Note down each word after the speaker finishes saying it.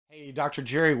Hey, Dr.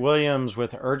 Jerry Williams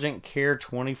with Urgent Care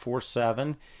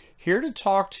 24/7, here to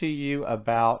talk to you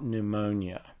about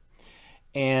pneumonia.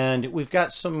 And we've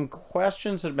got some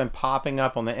questions that have been popping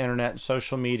up on the internet and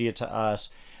social media to us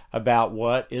about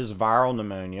what is viral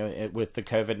pneumonia with the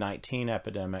COVID-19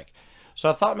 epidemic. So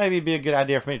I thought maybe it'd be a good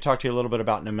idea for me to talk to you a little bit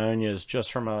about pneumonias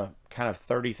just from a kind of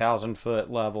 30,000 foot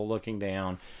level looking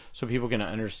down so people can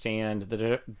understand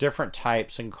the different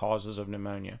types and causes of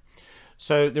pneumonia.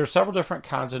 So there's several different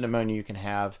kinds of pneumonia you can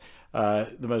have.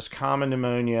 The most common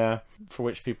pneumonia for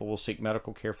which people will seek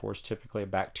medical care for is typically a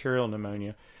bacterial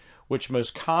pneumonia, which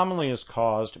most commonly is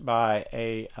caused by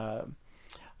a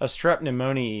strep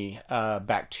pneumoniae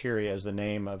bacteria is the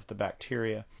name of the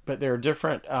bacteria. But there are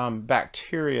different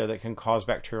bacteria that can cause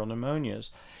bacterial pneumonias,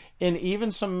 and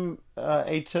even some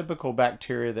atypical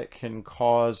bacteria that can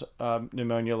cause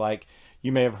pneumonia, like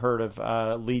you may have heard of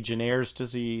Legionnaires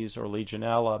disease or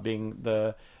Legionella being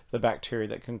the bacteria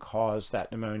that can cause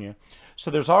that pneumonia.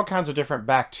 So there's all kinds of different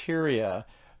bacteria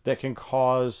that can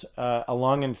cause a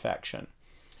lung infection.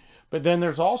 But then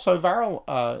there's also viral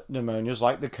pneumonias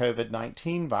like the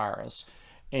COVID-19 virus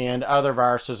and other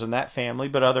viruses in that family,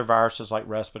 but other viruses like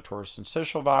respiratory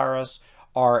syncytial virus,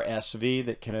 RSV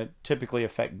that can typically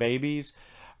affect babies,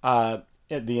 the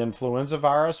influenza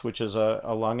virus, which is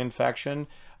a lung infection,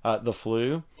 the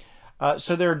flu.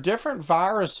 So there are different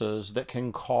viruses that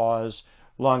can cause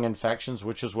lung infections,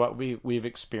 which is what we've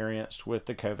experienced with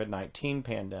the COVID-19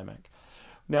 pandemic.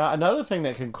 Now, another thing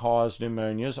that can cause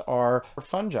pneumonias are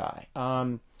fungi.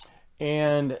 And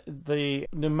the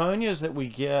pneumonias that we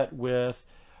get with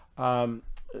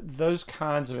those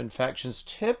kinds of infections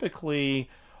typically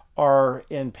are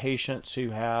in patients who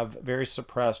have very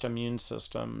suppressed immune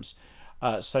systems,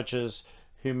 such as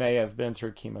who may have been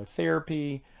through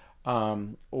chemotherapy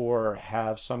or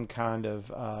have some kind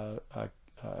of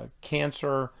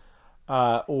cancer,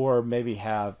 or maybe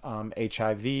have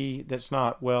HIV that's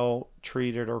not well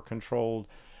treated or controlled.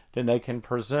 Then they can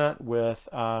present with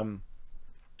a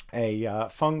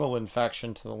fungal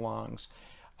infection to the lungs,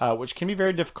 which can be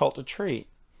very difficult to treat.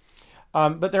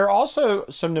 But there are also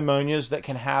some pneumonias that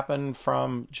can happen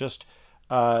from just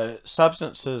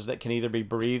substances that can either be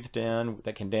breathed in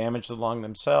that can damage the lung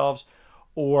themselves,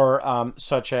 or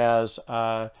such as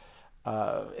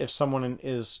if someone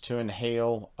is to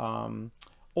inhale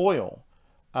oil,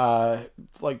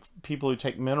 like people who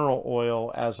take mineral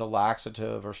oil as a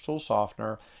laxative or stool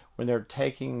softener, when they're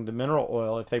taking the mineral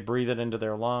oil, if they breathe it into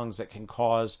their lungs, it can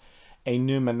cause a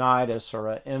pneumonitis or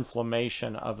an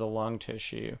inflammation of the lung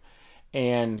tissue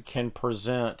and can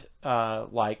present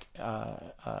like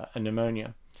a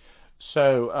pneumonia.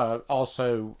 So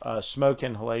also smoke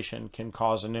inhalation can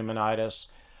cause a pneumonitis.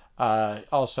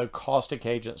 Also caustic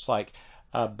agents like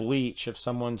bleach. If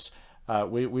someone's,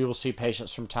 we will see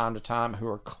patients from time to time who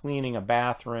are cleaning a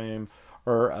bathroom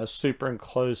or a super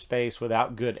enclosed space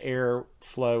without good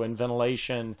airflow and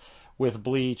ventilation with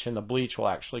bleach, and the bleach will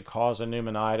actually cause a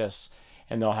pneumonitis,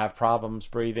 and they'll have problems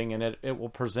breathing, and it will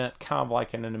present kind of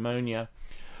like a pneumonia.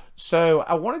 So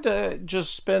I wanted to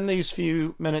just spend these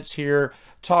few minutes here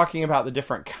talking about the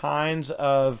different kinds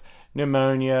of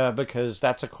pneumonia, because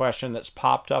that's a question that's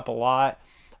popped up a lot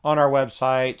on our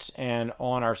websites and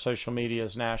on our social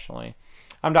medias nationally.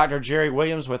 I'm Dr. Jerry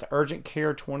Williams with Urgent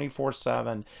Care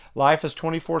 24/7. Life is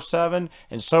 24/7,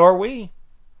 and so are we.